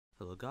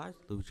Hello guys,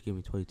 Luigi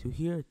Gaming 22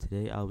 here.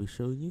 Today I'll be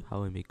showing you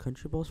how I make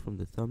Countryballs from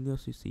the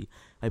thumbnails you see.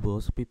 I will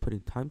also be putting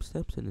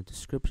timestamps in the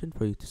description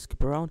for you to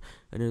skip around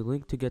and a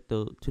link to get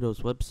to those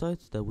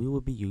websites that we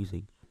will be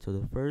using. So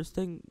the first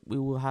thing we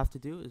will have to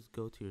do is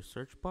go to your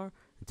search bar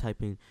and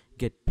type in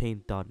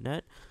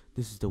getpaint.net.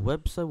 This is the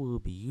website we will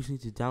be using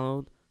to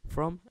download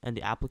from, and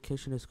the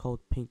application is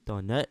called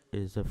paint.net. It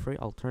is a free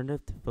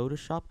alternative to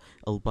Photoshop,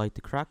 albeit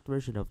the cracked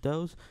version of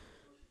those.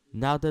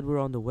 Now that we're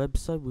on the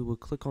website, we will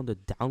click on the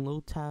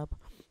download tab.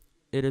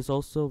 It is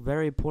also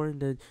very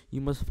important that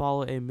you must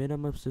follow a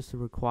minimum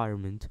system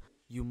requirement.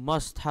 You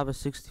must have a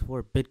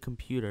 64-bit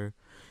computer.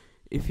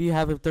 If you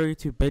have a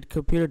 32-bit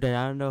computer, then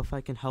I don't know if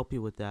I can help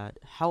you with that.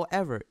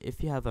 However,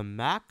 if you have a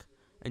Mac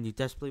and you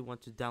desperately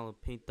want to download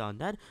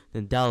paint.net,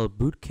 then download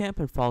Bootcamp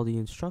and follow the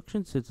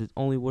instructions. Since it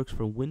only works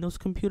for Windows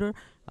computer,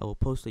 I will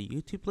post a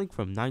YouTube link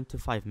from 9 to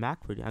 5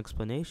 Mac for the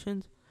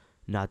explanations.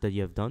 Now that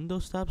you have done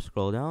those steps,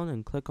 scroll down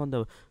and click on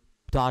the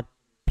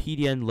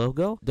 .pdn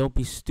logo. Don't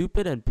be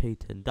stupid and pay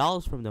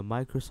 $10 from the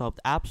Microsoft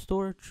App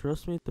Store.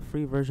 Trust me, the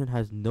free version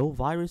has no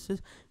viruses.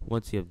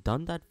 Once you have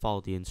done that, follow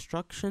the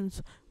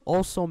instructions.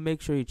 Also, make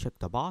sure you check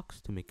the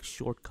box to make a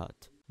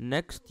shortcut.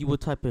 Next, you will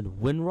type in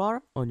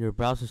WinRAR on your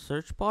browser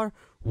search bar.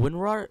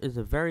 WinRAR is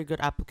a very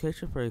good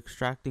application for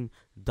extracting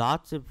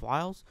 .zip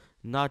files,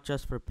 not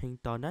just for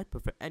Paint.net,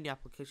 but for any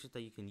applications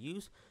that you can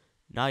use.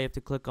 Now you have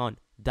to click on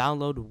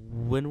download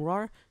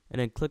WinRAR and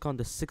then click on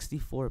the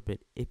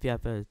 64-bit. If you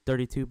have a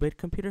 32-bit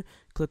computer,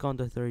 click on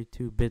the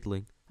 32-bit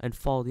link and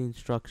follow the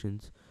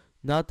instructions.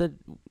 Now that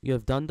you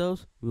have done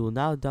those, we will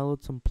now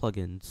download some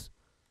plugins.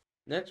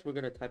 Next, we're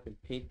going to type in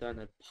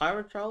paint.net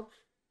Pyrochild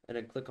and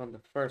then click on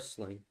the first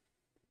link.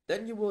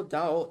 Then you will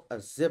download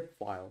a zip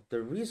file.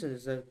 The reason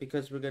is that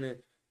because we're going to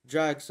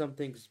drag some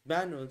things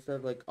manually instead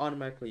of like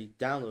automatically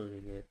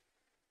downloading it.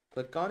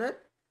 Click on it.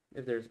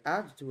 If there's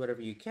ads, do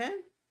whatever you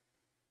can.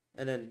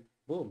 And then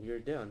boom,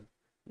 you're done.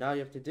 Now you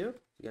have to do,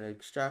 you're gonna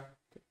extract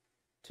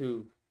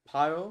to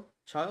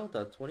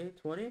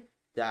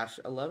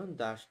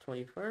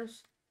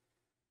pyrochild.2020-11-21st.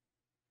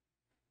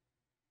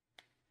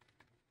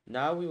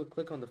 Now we will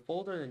click on the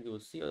folder and you will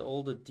see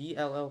all the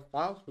DLL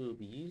files we will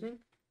be using.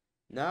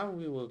 Now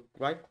we will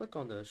right click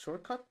on the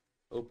shortcut,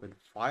 open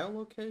file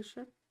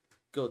location,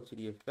 go to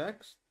the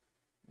effects,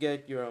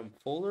 get your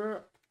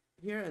folder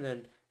here, and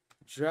then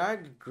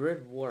drag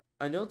grid warp.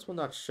 I know it will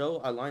not show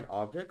align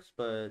objects,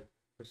 but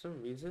for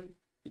some reason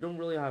you don't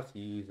really have to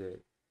use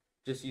it.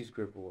 Just use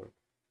grid warp.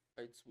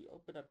 Alright, so we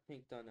open up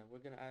paint.net. We're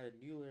gonna add a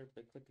new layer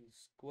by clicking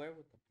square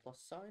with the plus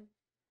sign.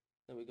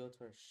 Then we go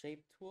to our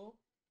shape tool,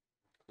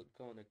 click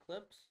on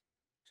ellipse,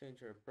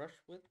 change our brush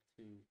width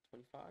to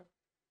 25.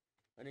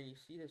 And then you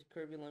see this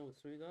curvy line with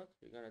 3 dots.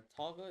 You're gonna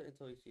toggle it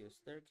until you see a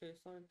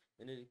staircase line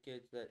and it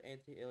indicates that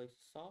anti-aliasing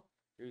is off.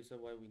 The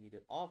reason why we need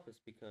it off is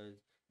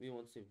because we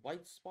want to see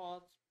white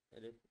spots,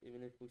 and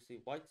even if we see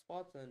white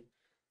spots, then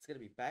it's gonna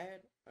be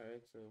bad.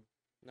 Alright, so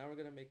now we're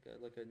gonna make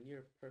like a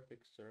near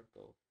perfect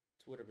circle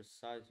to whatever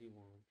size you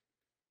want.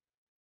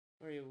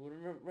 Alright,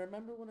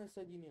 remember when I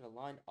said you need a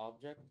line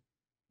object?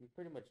 You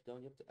pretty much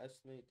don't. You have to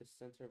estimate the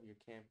center of your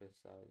canvas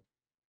size.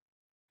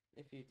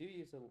 If you do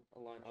use a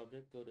line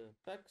object, go to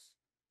effects,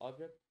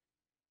 object,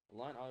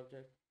 align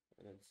object,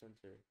 and then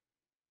center.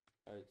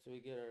 Alright, so we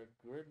get our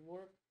grid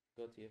warp,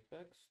 go to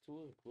effects,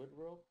 tool, grid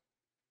warp,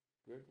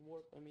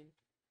 I mean.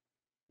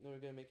 Then we're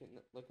gonna make it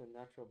like a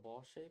natural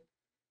ball shape.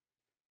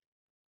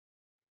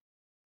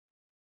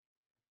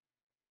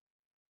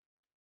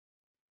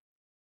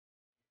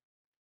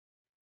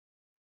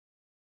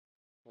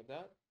 Like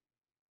that.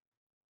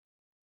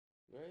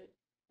 Right?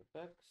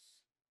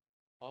 Effects,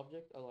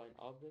 object, align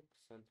object,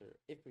 center,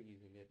 if we're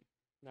using it.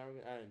 Now we're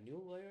gonna add a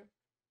new layer,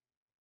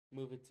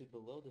 move it to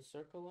below the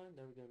circle line,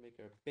 then we're gonna make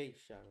our base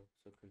shadow.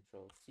 So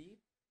Control C,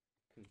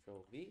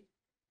 Control V.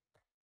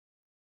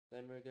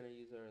 Then we're gonna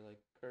use our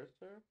like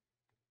cursor,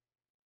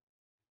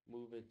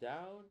 move it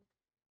down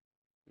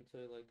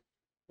until like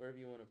wherever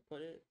you want to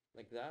put it,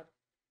 like that.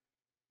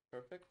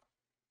 Perfect.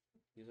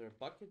 Use our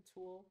bucket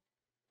tool,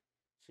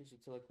 change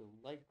it to like a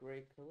light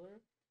gray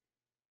color,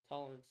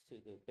 tolerance to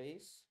the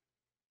base.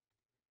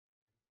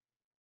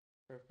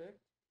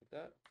 Perfect, like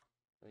that.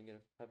 And you're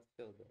gonna have to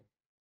fill there.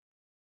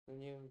 Then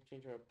you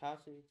change our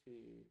opacity to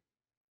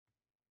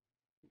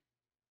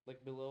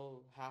like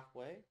below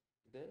halfway,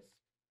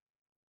 this.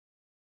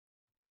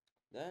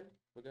 Then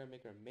we're gonna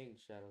make our main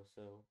shadow.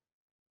 So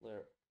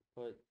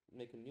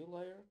make a new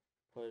layer,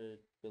 put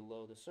it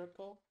below the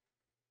circle,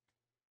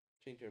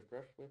 change your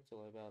brush width to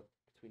about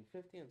between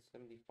 50 and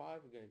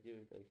 75. We're gonna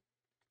do like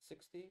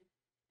 60.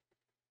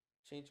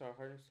 Change our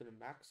hardness to the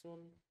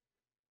maximum,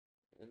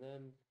 and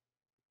then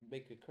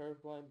make a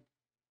curved line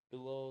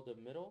below the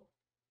middle.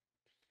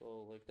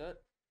 So like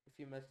that. If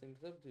you mess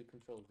things up, do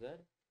Control Z.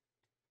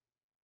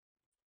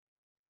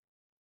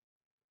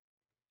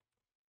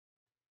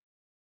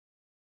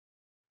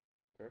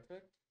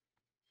 Perfect.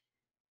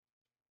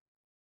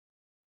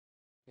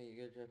 Okay, you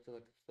guys have to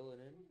like fill it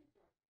in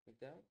like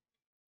that.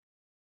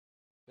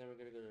 Then we're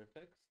gonna go to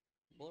effects,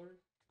 blur,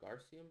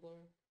 Gaussian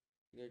blur.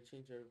 You gotta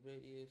change our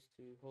radius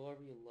to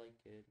however you like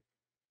it.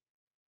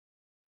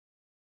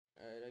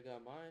 Alright, I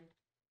got mine.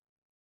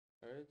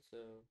 Alright, so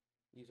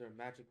use our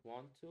magic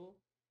wand tool.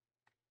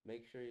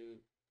 Make sure you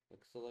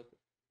select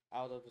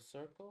out of a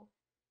circle,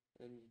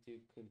 and you do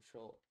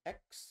Control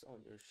X on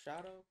your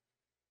shadow.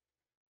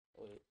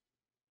 Wait,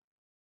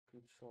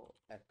 Control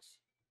X.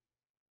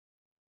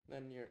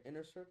 Then your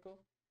inner circle,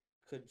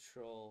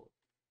 Control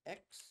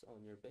X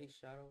on your base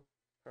shadow.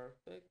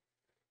 Perfect.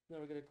 Now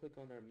we're gonna click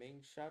on our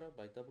main shadow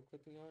by double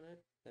clicking on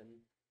it, then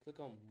click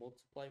on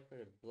multiply for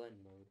the blend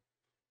mode.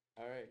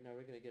 Alright, now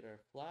we're gonna get our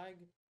flag.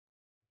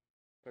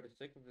 For the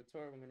sake of the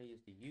tutorial, we're gonna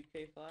use the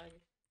UK flag.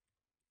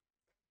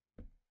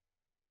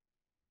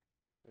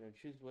 And then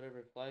choose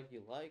whatever flag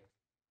you like.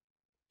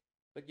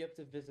 But you have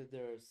to visit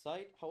their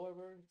site,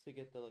 however, to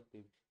get the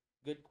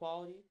good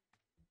quality.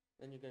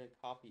 Then you're gonna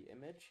copy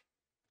image.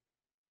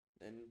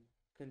 Then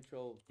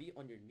Control V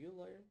on your new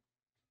layer.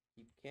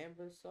 Keep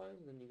canvas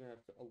size, then you're gonna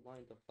have to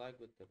align the flag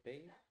with the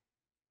base.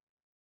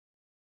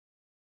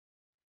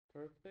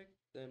 Perfect.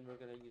 Then we're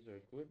gonna use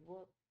our grid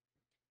warp.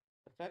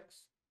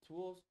 Effects,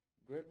 tools,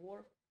 grid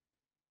warp.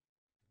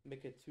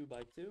 Make it 2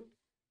 by 2.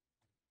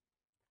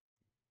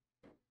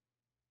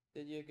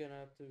 Then you're gonna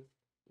have to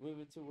move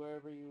it to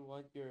wherever you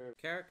want your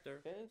character.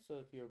 Okay, so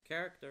if your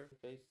character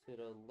face to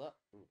the left,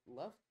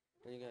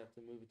 then you're gonna have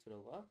to move it to the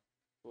left.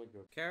 Want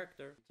your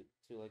character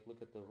to like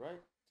look at the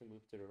right, to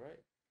move to the right.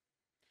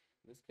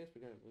 In this case,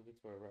 we're gonna move it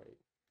to our right.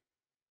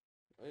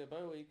 Oh yeah, by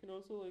the way, you can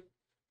also like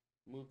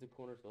move the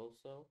corners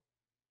also,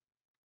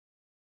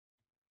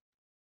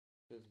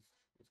 because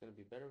it's gonna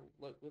be better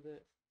like with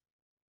it.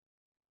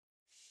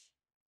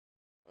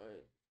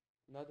 Alright,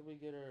 now that we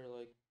get our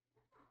like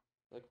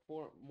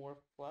 4 more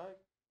flag,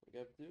 we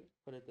have to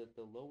put it at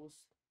the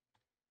lowest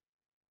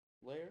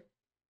layer.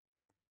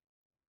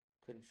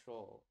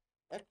 Control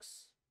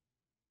X.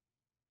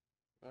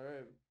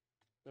 Alright,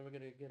 then we're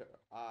gonna get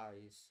our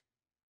eyes.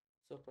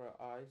 So for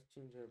our eyes,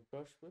 change our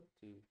brush width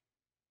to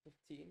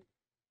 15.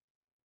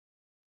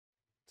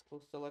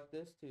 Select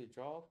this to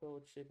draw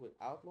fill shape with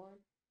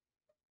outline.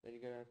 Then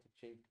you're gonna have to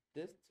change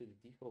this to the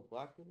default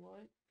black and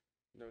white.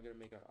 And then we're gonna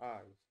make our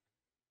eyes.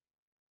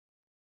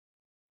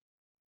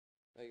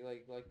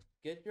 Like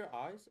get your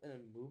eyes and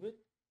then move it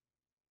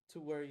to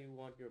where you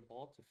want your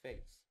ball to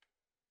face.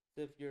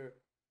 So if your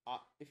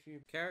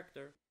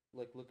character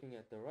like looking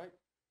at the right,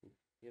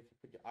 you have to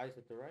put your eyes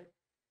at the right.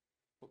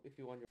 If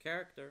you want your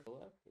character to the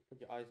left, put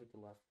your eyes at the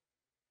left.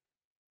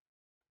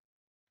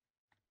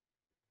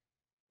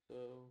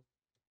 So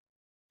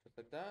just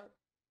like that.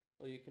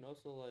 Or you can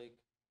also like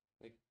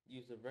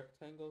use the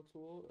rectangle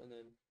tool and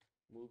then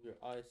move your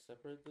eyes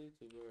separately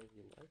to where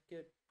you like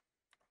it.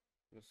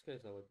 In this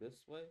case, I like this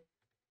way.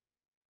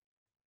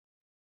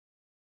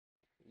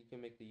 You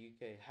can make the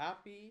UK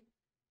happy.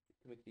 You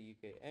can make the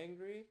UK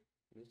angry.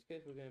 In this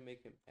case, we're gonna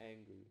make him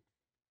angry.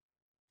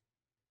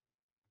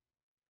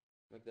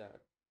 Like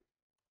that.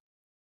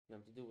 You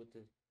have to do with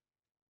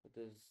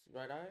this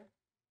right eye.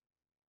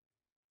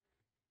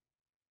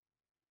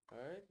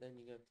 Alright, then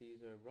you have to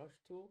use our brush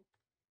tool.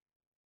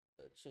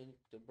 Change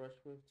the brush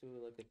width to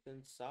like a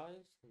thin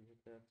size. And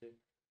you're gonna have to,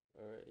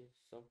 alright,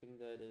 something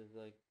that is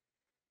like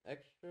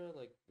extra,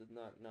 like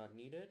not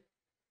needed.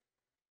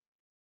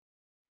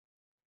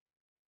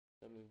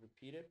 Then we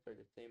repeat it for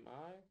the same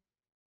eye.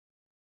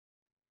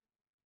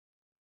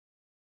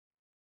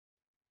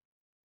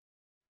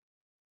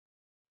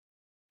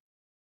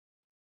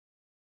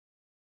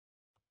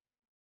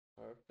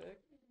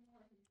 Perfect.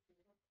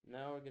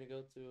 Now we're gonna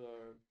go to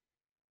our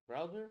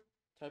browser.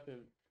 Type in.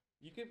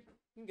 You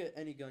can get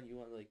any gun you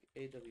want, like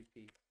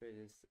AWP for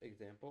this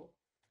example,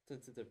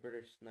 since it's a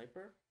British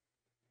sniper.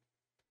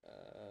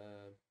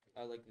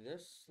 I like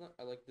this.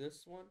 I like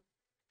this one.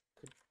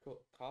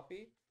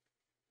 Copy,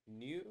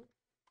 new,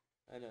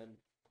 and then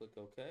click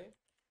OK.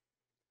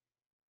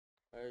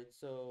 Alright,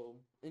 so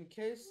in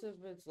case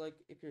of it's like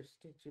if you're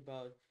sketchy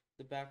about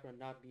the background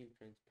not being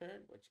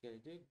transparent, what you're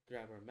gonna do?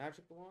 Grab our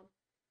magic wand,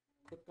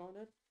 click on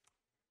it,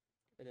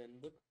 and then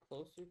look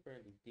closer for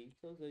any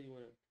details that you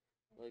wanna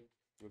like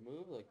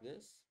remove, like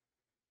this.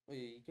 Oh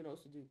yeah, you can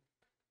also do,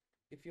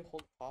 if you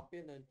hold copy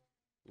and then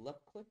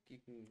left click, you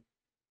can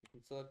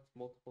select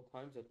multiple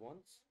times at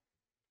once.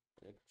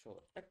 And then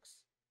Control X,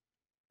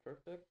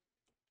 perfect.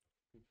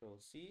 Control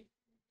C,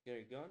 get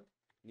your gun,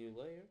 new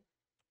layer,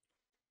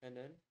 and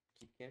then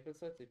keep canvas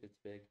size if it's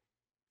big.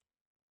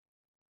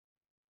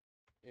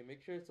 And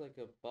make sure it's like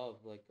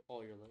above like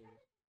all your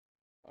layers.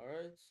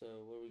 Alright, so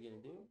what are we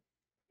gonna do?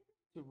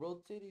 To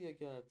rotate it, you're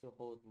gonna have to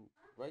hold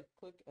right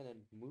click and then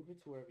move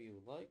it to wherever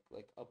you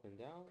like up and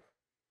down.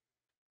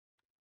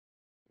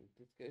 In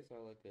this case, I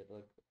like it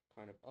like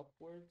kind of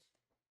upwards.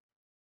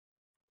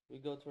 We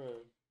go to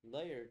our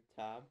layer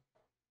tab,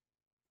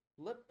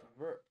 flip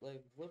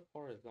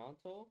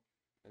horizontal,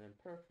 and then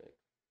perfect.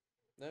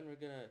 Then we're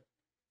gonna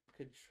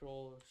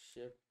Control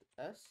Shift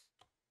S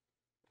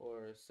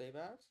or save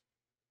as.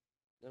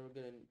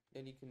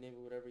 Then you can name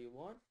it whatever you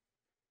want.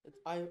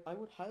 I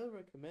would highly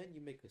recommend you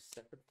make a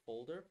separate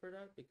folder for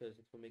that because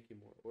it will make you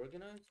more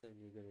organized and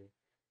you're gonna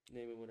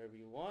Name it whatever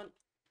you want.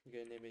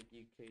 You're gonna name it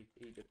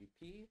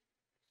UKAWP.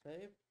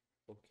 Save.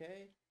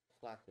 Okay.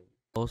 Flatten.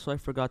 Also, I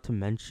forgot to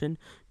mention,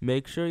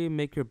 make sure you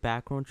make your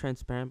background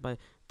transparent by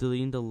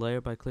deleting the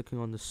layer by clicking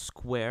on the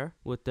square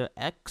with the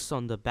X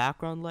on the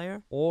background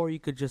layer, or you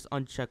could just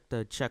uncheck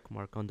the check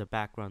mark on the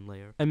background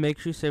layer. And make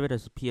sure you save it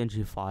as a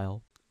PNG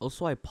file.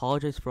 Also, I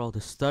apologize for all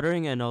the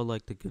stuttering and all the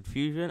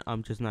confusion.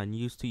 I'm just not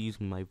used to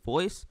using my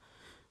voice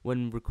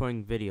when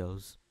recording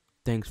videos.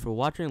 Thanks for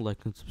watching.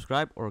 Like and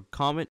subscribe or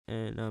comment,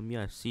 and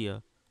yeah, see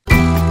ya.